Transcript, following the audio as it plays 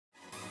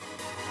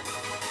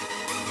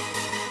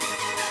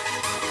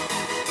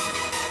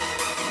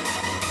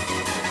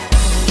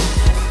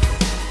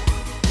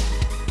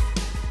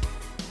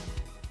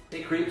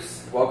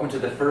Welcome to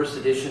the first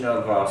edition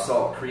of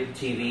Salt Creek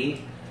TV.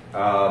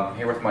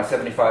 Here with my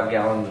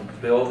 75-gallon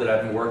build that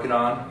I've been working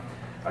on.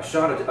 I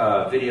shot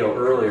a video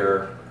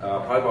earlier,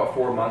 probably about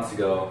 4 months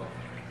ago,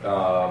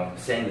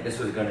 saying that this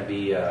was going to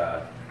be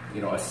a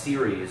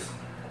series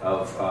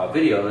of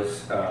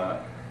videos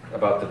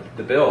about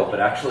the build, but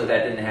actually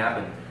that didn't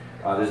happen.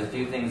 There's a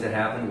few things that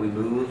happened. We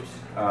moved,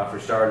 for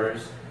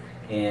starters,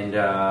 and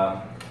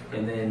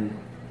then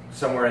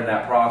somewhere in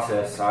that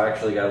process I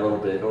actually got a little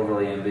bit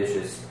overly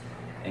ambitious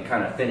and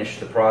kind of finished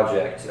the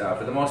project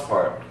for the most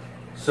part.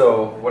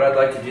 So what I'd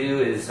like to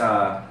do is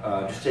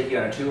just take you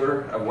on a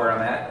tour of where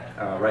I'm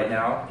at right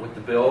now with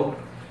the build,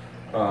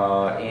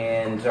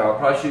 and I'll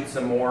probably shoot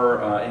some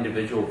more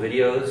individual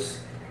videos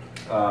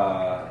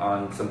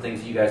on some things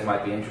that you guys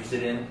might be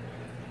interested in.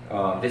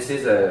 This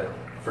is,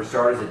 for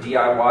starters, a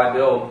DIY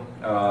build.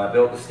 I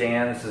built the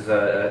stand. This is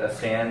a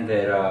stand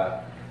that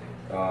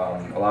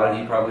a lot of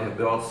you probably have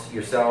built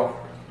yourself.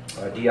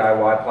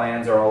 DIY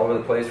plans are all over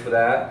the place for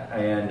that,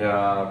 and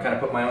kind of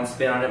put my own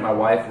spin on it. My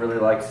wife really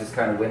likes this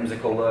kind of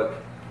whimsical look,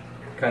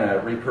 kind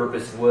of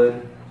repurposed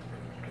wood,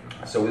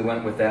 so we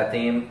went with that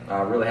theme.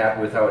 Really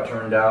happy with how it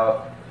turned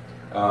out.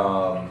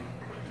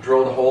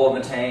 Drilled a hole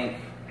in the tank,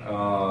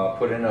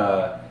 put in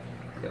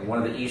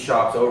one of the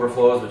eShop's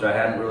overflows, which I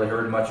hadn't really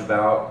heard much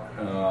about,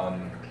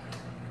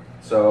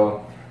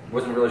 so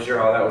wasn't really sure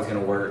how that was going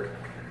to work,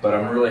 but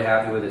I'm really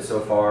happy with it so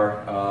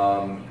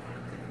far.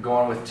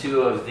 Going with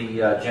two of the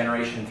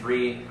Generation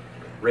 3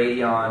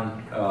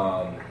 Radeon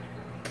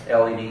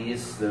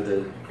LEDs. They're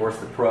of course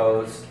the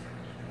pros,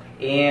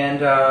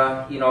 and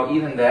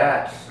even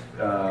that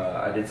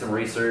I did some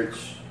research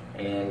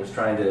and was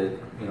trying to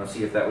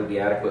see if that would be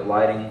adequate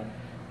lighting.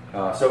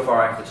 So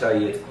far I have to tell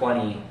you it's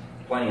plenty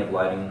of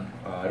lighting.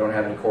 I don't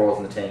have any corals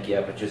in the tank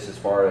yet, but just as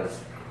far as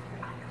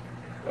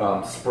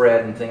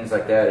spread and things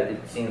like that,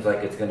 it seems like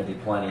it's going to be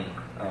plenty.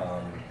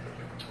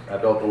 I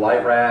built the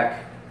light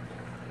rack,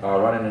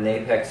 running an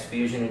Apex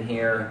Fusion in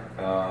here,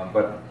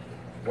 but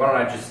why don't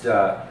I just,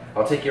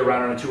 I'll take you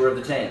around on a tour of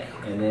the tank,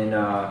 and then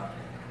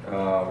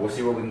we'll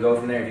see where we can go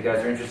from there. If you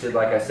guys are interested,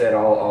 like I said,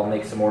 I'll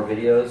make some more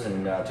videos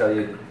and tell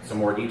you some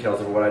more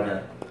details of what I've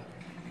done.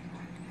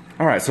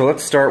 Alright, so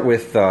let's start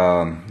with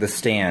the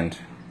stand.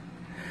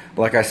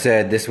 Like I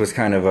said, this was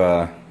kind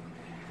of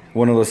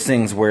one of those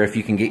things where if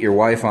you can get your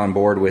wife on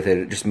board with it,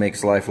 it just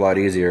makes life a lot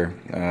easier.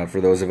 For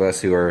those of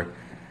us who are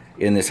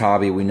in this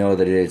hobby, we know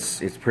that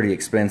it's pretty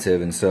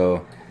expensive, and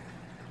so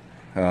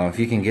if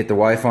you can get the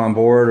wife on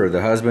board, or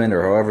the husband,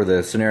 or however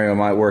the scenario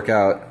might work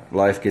out,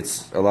 life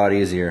gets a lot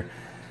easier.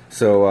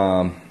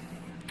 So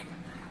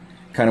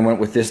kind of went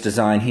with this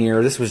design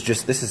here. This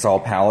is all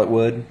pallet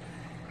wood,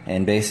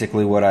 and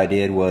basically what I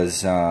did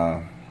was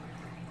I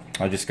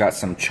just got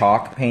some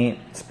chalk paint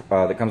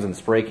that comes in the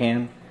spray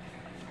can,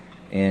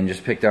 and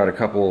just picked out a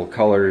couple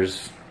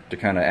colors to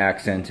kind of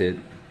accent it,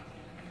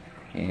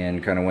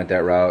 and kind of went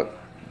that route.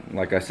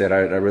 Like I said,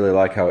 I really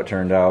like how it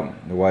turned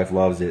out. The wife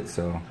loves it.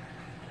 So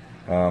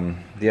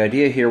the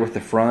idea here with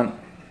the front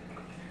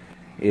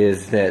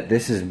is that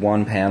this is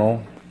one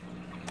panel.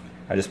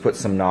 I just put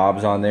some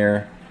knobs on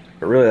there,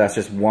 but really that's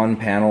just one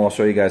panel. I'll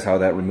show you guys how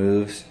that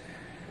removes.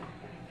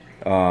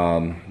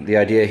 The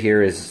idea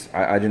here is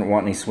I didn't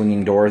want any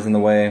swinging doors in the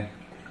way,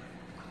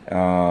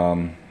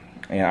 and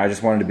I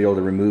just wanted to be able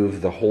to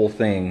remove the whole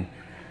thing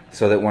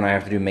so that when I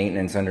have to do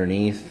maintenance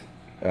underneath,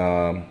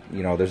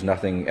 there's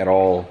nothing at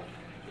all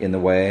in the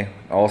way.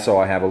 Also,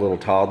 I have a little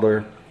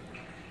toddler,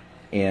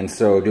 and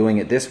so doing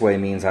it this way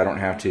means I don't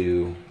have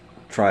to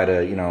try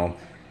to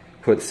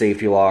put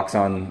safety locks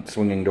on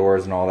swinging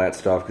doors and all that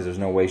stuff, because there's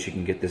no way she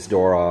can get this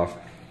door off.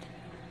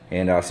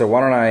 And so why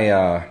don't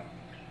I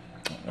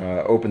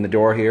open the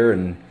door here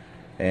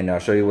and I'll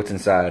show you what's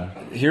inside.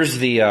 Here's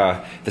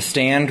the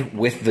stand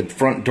with the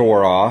front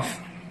door off.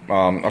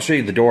 I'll show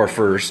you the door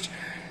first.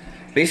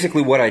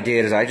 Basically what I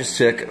did is I just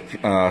took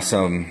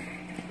some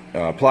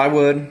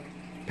plywood,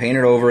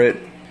 painted over it,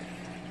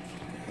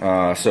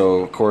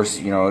 so of course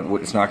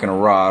it's not going to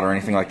rot or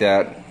anything like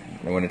that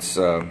when it's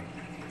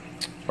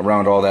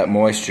around all that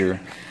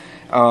moisture.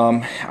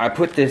 I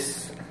put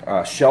this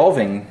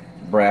shelving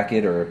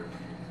bracket or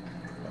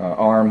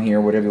arm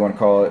here, whatever you want to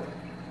call it,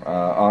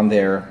 on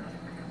there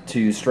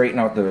to straighten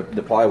out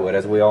the plywood.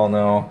 As we all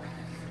know,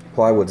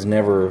 plywood's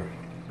never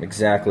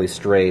exactly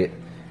straight,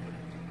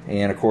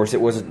 and of course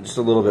it was just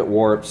a little bit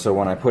warped, so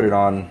when I put it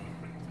on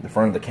the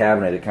front of the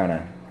cabinet,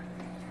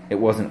 it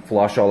wasn't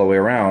flush all the way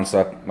around,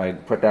 so I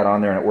put that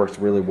on there, and it works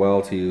really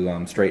well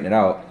to straighten it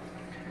out.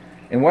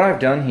 And what I've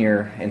done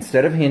here,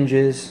 instead of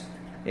hinges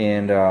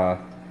and all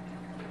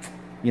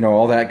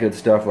that good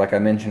stuff, like I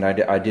mentioned,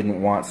 I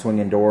didn't want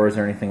swinging doors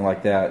or anything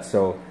like that,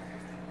 so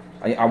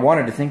I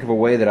wanted to think of a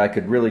way that I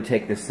could really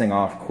take this thing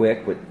off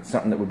quick with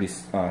something that would be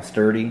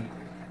sturdy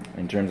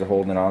in terms of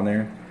holding it on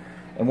there.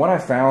 And what I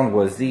found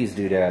was these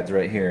doodads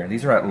right here.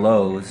 These are at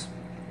Lowe's.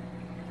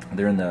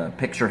 They're in the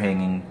picture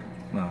hanging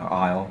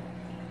aisle.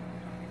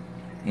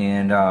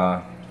 And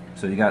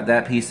so you got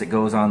that piece that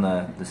goes on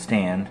the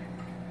stand,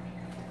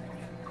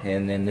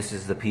 and then this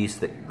is the piece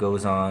that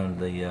goes on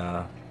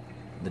the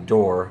the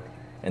door,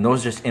 and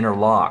those just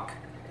interlock.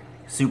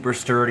 Super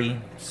sturdy,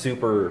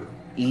 super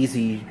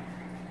easy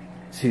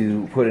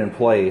to put in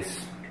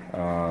place.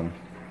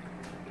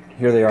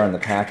 Here they are in the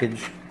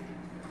package.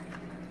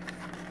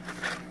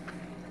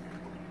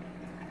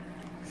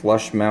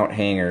 Flush mount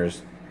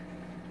hangers,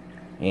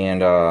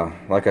 and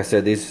like I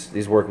said,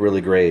 these work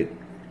really great.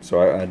 So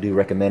I do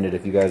recommend it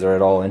if you guys are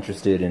at all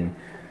interested in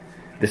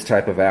this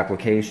type of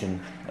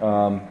application.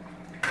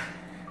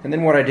 And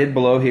then what I did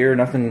below here,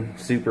 nothing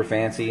super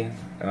fancy.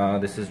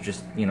 This is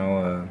just, you know,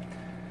 a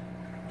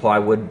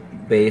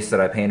plywood base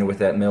that I painted with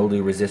that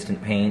mildew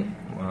resistant paint.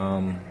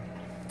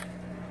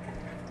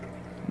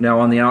 Now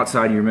on the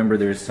outside, you remember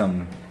there's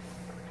some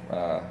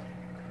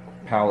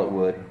pallet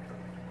wood,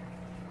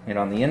 and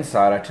on the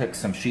inside I took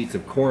some sheets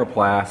of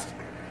coroplast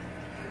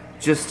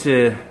just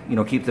to, you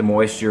know, keep the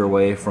moisture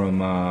away from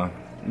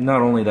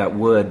not only that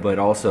wood, but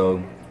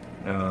also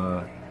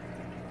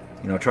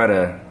you know, try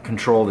to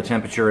control the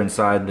temperature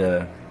inside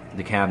the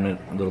cabinet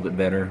a little bit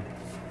better.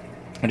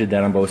 I did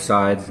that on both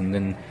sides, and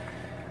then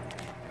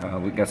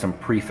we got some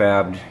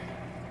prefabbed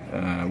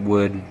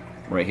wood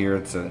right here.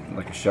 It's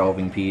like a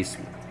shelving piece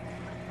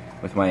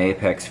with my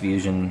Apex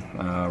Fusion.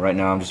 Right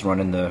now I'm just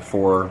running the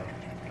 4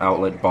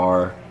 outlet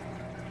bar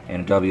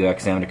and a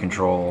WXM to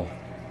control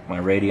my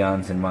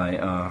Radions and my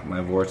my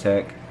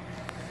Vortec.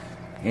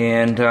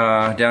 And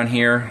down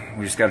here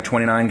we just got a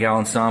 29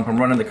 gallon sump. I'm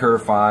running the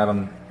Curve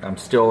 5. I'm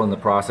still in the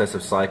process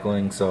of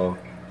cycling, so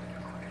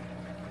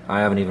I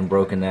haven't even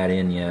broken that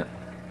in yet.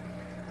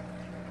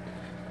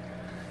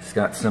 It's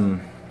got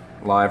some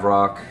live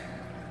rock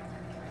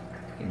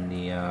in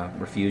the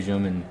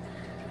refugium, and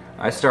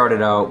I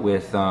started out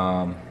with, you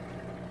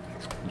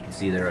can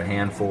see there, a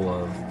handful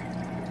of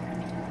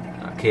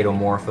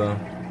Chaetomorpha,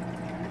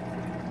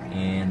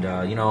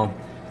 and you know,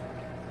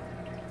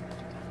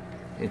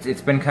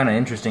 it's been kind of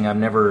interesting. I've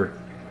never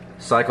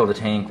cycled a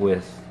tank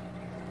with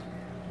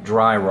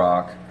dry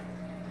rock.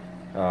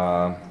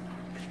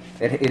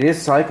 It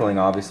is cycling,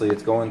 obviously.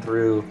 It's going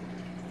through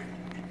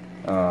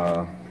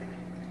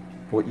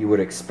what you would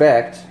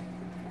expect,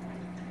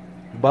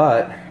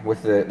 but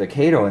with the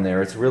Chaeto in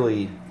there, it's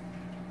really,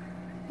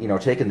 you know,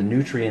 taking the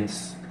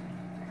nutrients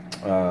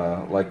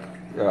out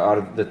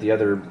of that the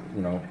other,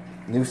 you know,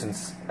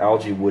 nuisance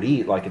algae would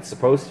eat, like it's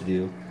supposed to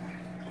do,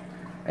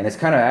 and it's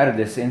kind of added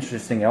this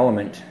interesting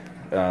element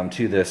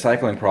to the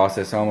cycling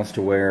process, almost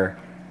to where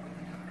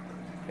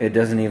it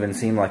doesn't even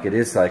seem like it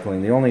is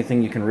cycling. The only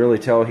thing you can really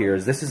tell here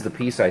is this is the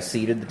piece I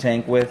seeded the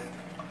tank with.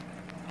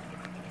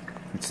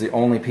 It's the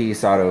only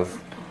piece out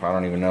of, I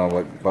don't even know,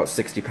 what, about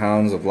 60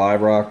 pounds of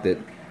live rock that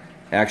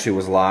actually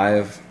was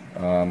live.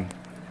 You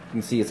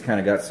can see it's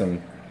kind of got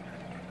some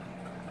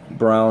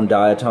brown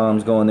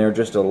diatoms going there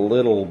just a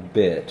little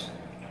bit.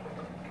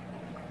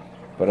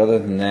 But other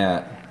than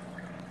that,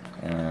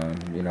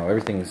 you know,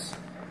 everything's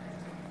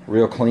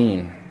real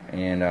clean,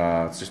 and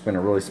it's just been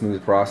a really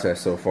smooth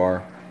process so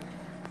far.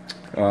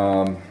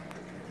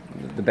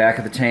 The back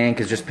of the tank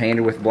is just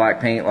painted with black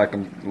paint like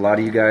a lot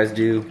of you guys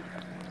do.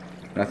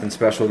 Nothing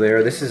special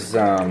there. This is the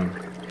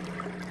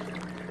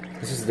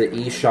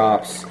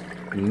eShop's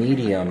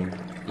medium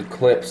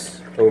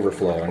Eclipse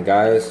overflow, and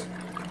guys,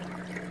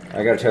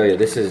 I gotta tell you,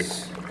 this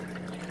is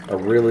a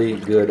really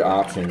good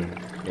option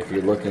if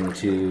you're looking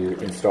to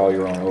install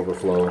your own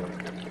overflow.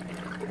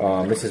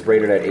 This is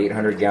rated at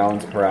 800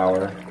 gallons per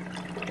hour,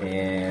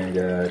 and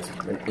it's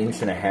an 1.5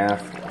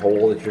 inch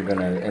hole that you're going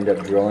to end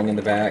up drilling in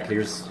the back.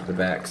 Here's the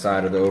back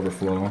side of the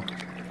overflow.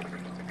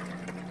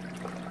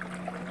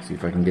 See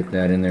if I can get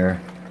that in there.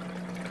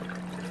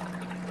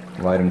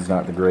 Lighting's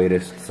not the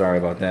greatest, sorry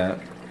about that,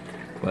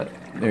 but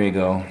there you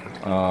go.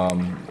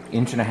 1.5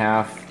 inch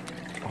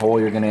hole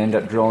you're going to end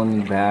up drilling in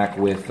the back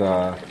with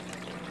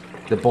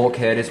the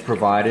bulkhead is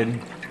provided.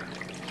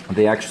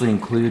 They actually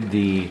include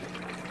the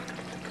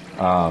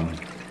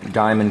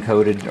diamond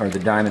coated, or the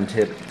diamond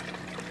tip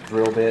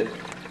drill bit,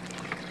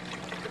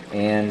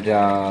 and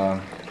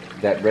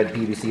that red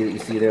PVC that you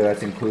see there,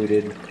 that's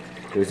included.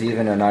 There's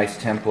even a nice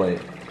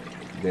template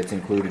that's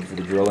included for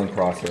the drilling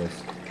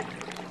process.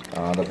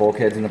 The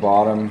bulkheads in the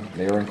bottom,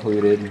 they're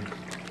included.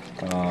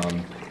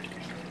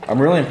 I'm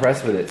really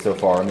impressed with it so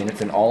far. I mean,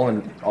 it's an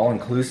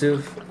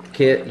all-inclusive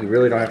kit. You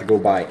really don't have to go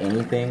buy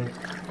anything.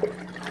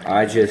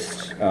 I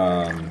just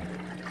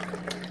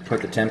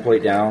put the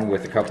template down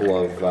with a couple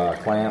of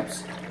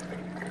clamps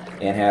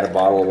and had a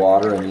bottle of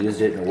water and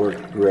used it, and it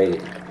worked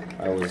great.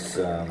 I was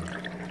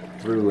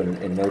through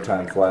in no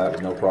time flat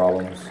with no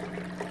problems.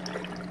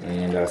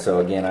 And so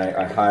again,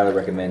 I highly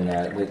recommend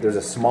that. There's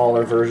a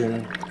smaller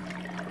version,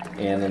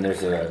 and then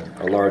there's a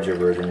larger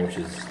version, which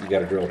is you got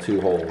to drill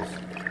 2 holes.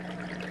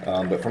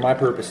 But for my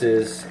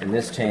purposes, in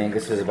this tank,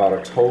 this is about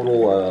a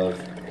total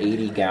of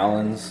 80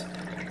 gallons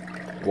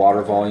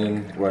water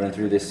volume running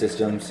through this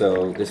system.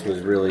 So this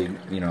was really,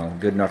 you know,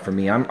 good enough for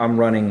me. I'm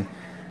running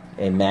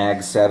a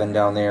Mag 7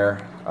 down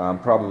there. I'm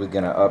probably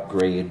going to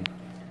upgrade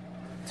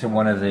to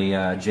one of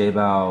the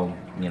J-Bow,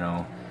 you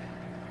know,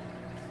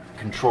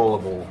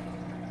 controllable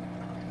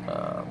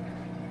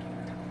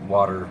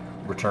water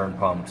return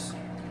pumps.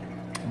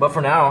 But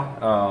for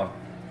now,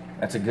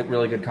 that's a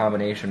really good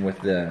combination with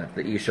the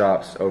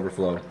eShop's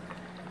overflow.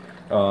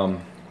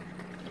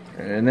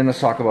 And then let's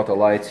talk about the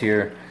lights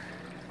here.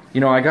 You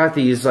know, I got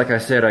these, like I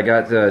said, I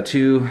got the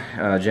two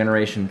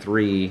Generation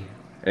 3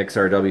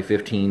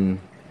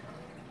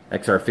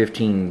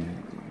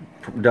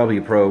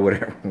 XR15W Pro,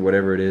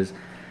 whatever it is.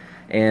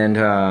 And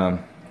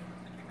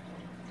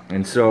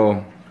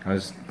so I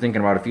was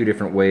thinking about a few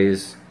different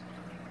ways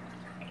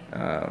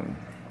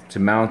to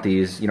mount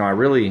these. You know,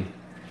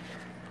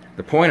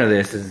 the point of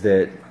this is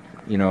that,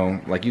 you know,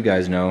 like you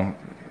guys know,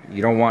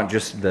 you don't want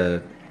just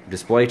the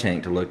display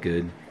tank to look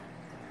good.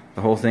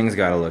 The whole thing's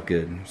got to look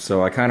good.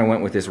 So I kind of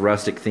went with this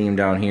rustic theme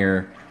down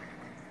here,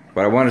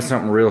 but I wanted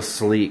something real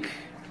sleek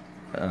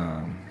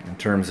in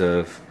terms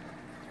of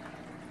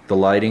the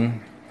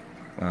lighting.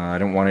 I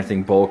didn't want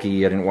anything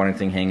bulky. I didn't want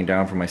anything hanging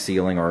down from my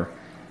ceiling or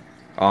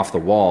off the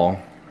wall.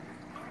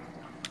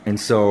 And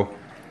so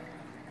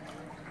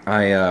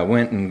I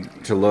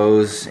went to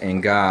Lowe's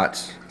and got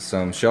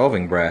some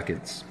shelving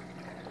brackets.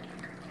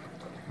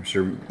 I'm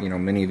sure, you know,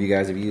 many of you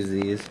guys have used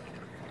these.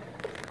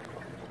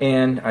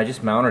 And I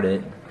just mounted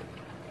it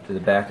to the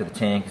back of the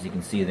tank, as you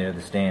can see there,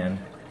 the stand.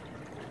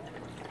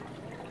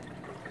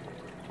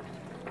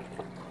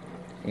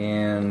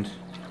 And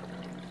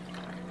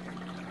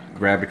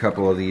grabbed a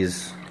couple of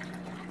these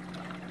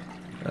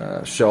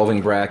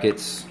shelving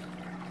brackets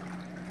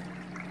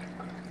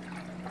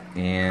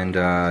and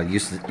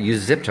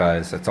used zip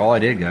ties. That's all I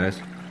did, guys.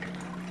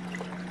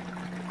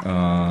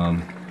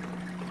 You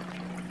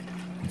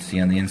can see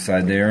on the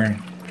inside there,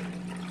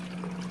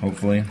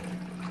 hopefully.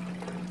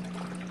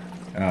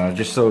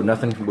 Just so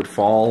nothing would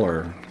fall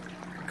or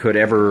could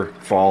ever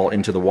fall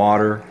into the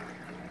water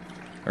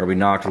or be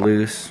knocked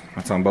loose.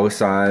 That's on both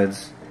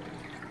sides.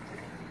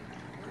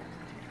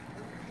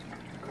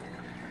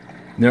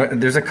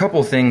 There's a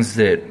couple things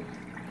that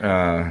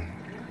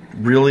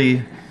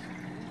really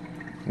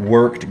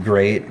worked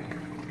great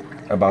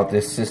about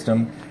this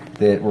system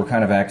that were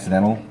kind of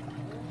accidental,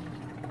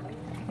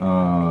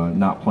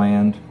 not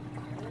planned.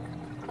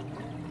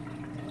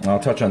 I'll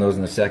touch on those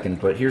in a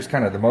second, but here's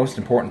kind of the most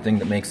important thing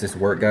that makes this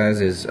work, guys,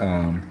 is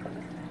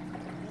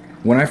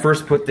when I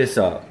first put this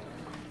up,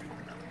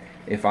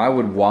 if I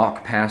would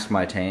walk past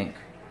my tank,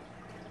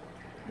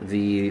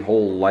 the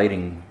whole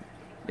lighting,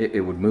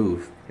 it would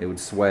move, it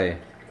would sway,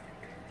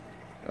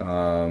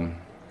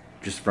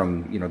 just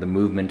from, you know, the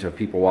movement of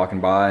people walking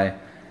by.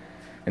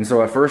 And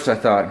so at first I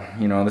thought,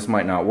 you know, this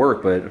might not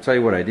work, but I'll tell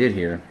you what I did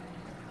here.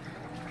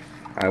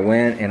 I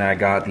went and I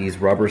got these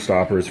rubber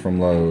stoppers from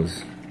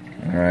Lowe's.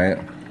 Alright,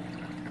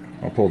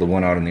 I'll pull the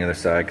one out on the other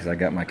side because I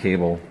got my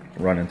cable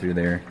running through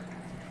there.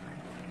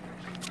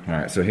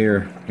 Alright, so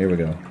here we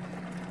go.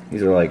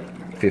 These are like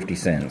 50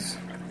 cents.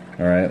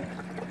 Alright,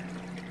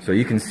 so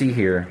you can see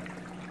here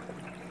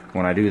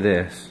when I do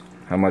this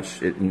how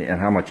much it, and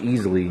how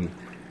easily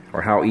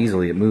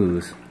it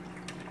moves.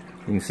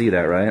 You can see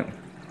that, right?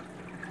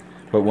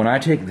 But when I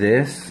take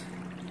this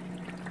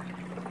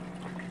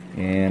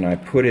and I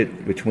put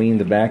it between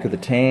the back of the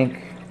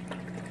tank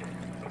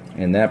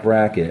and that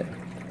bracket,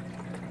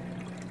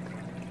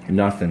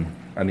 nothing.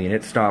 I mean,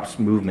 it stops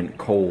movement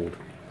cold.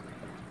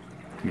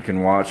 You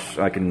can watch,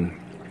 I'm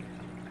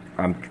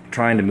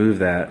trying to move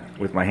that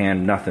with my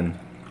hand, nothing.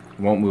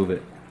 Won't move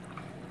it.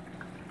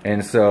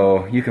 And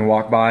so you can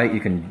walk by, you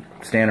can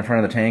stand in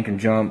front of the tank and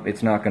jump,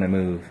 it's not going to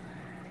move.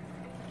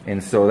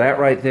 And so that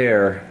right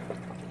there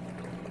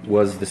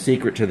was the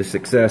secret to the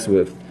success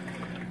with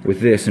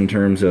this in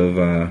terms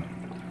of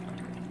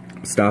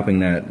stopping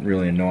that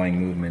really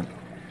annoying movement.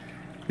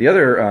 The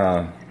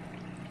other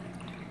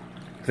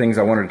things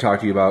I wanted to talk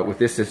to you about with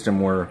this system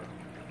were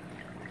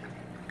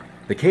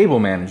the cable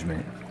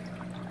management.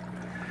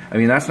 I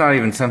mean, that's not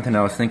even something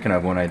I was thinking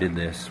of when I did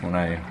this, when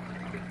I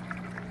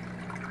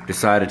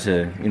decided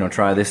to, you know,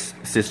 try this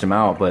system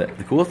out. But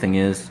the cool thing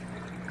is,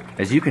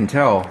 as you can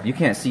tell, you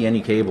can't see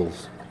any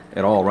cables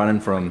at all running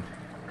from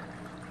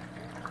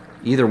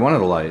either one of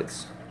the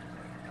lights.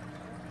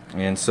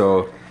 And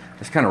so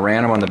just kind of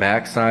ran them on the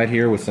back side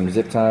here with some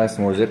zip ties,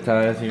 some more zip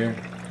ties here.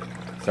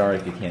 Sorry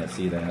if you can't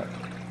see that.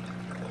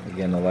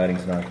 Again, the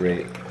lighting's not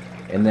great.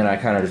 And then I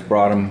kind of just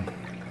brought them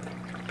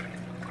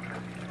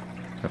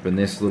up in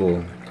this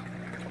little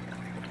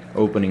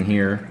opening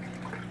here,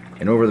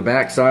 and over the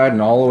back side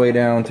and all the way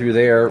down through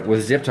there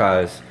with zip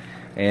ties.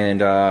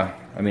 And I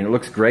mean, it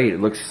looks great.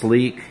 It looks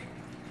sleek.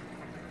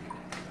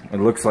 It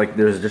looks like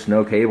there's just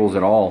no cables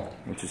at all,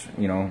 which is,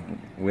 you know,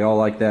 we all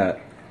like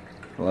that.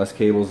 The less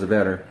cables, the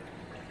better.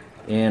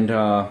 And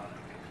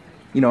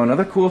you know,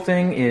 another cool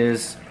thing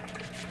is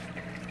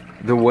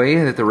the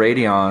way that the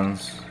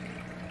Radions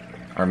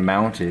are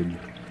mounted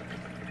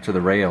to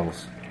the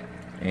rails.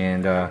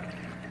 And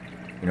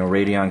you know,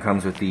 Radion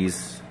comes with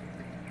these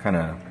kind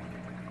of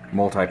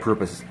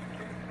multi-purpose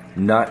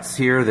nuts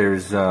here.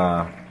 There's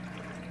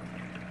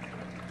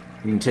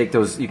you can take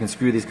those, you can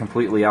screw these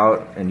completely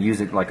out and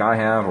use it like I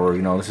have, or,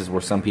 you know, this is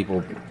where some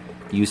people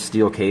use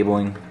steel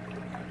cabling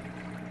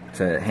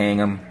to hang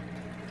them.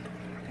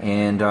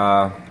 And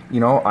you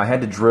know, I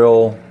had to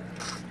drill,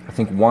 I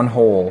think, one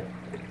hole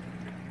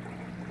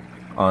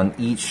on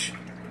each.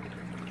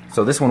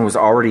 So this one was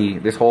already,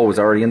 this hole was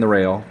already in the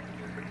rail.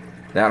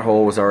 That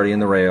hole was already in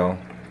the rail.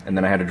 And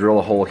then I had to drill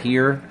a hole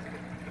here,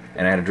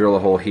 and I had to drill a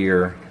hole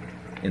here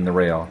in the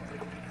rail.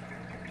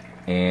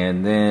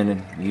 And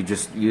then you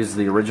just use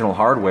the original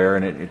hardware,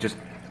 and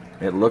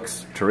it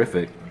looks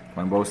terrific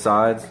on both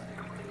sides.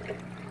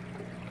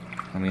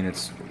 I mean,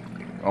 it's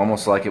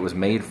almost like it was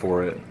made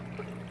for it.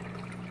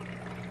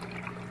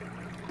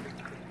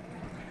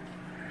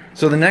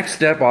 So the next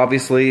step,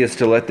 obviously, is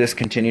to let this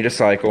continue to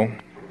cycle.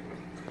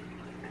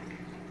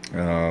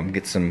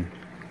 Get some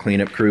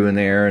cleanup crew in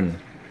there and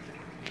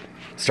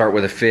start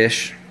with a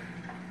fish.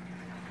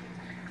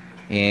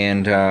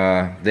 And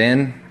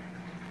then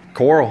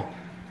coral.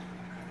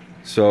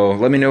 So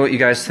let me know what you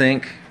guys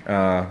think.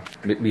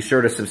 Be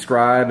sure to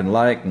subscribe and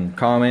like and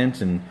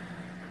comment. And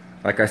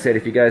like I said,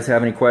 if you guys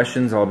have any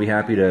questions, I'll be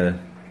happy to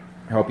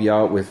help you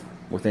out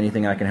with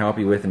anything I can help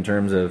you with in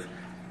terms of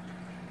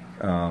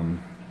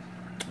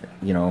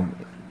you know,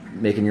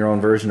 making your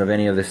own version of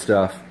any of this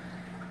stuff.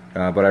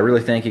 But I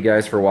really thank you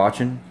guys for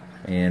watching,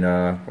 and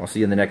I'll see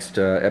you in the next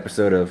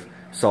episode of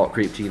Salt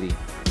Creek TV.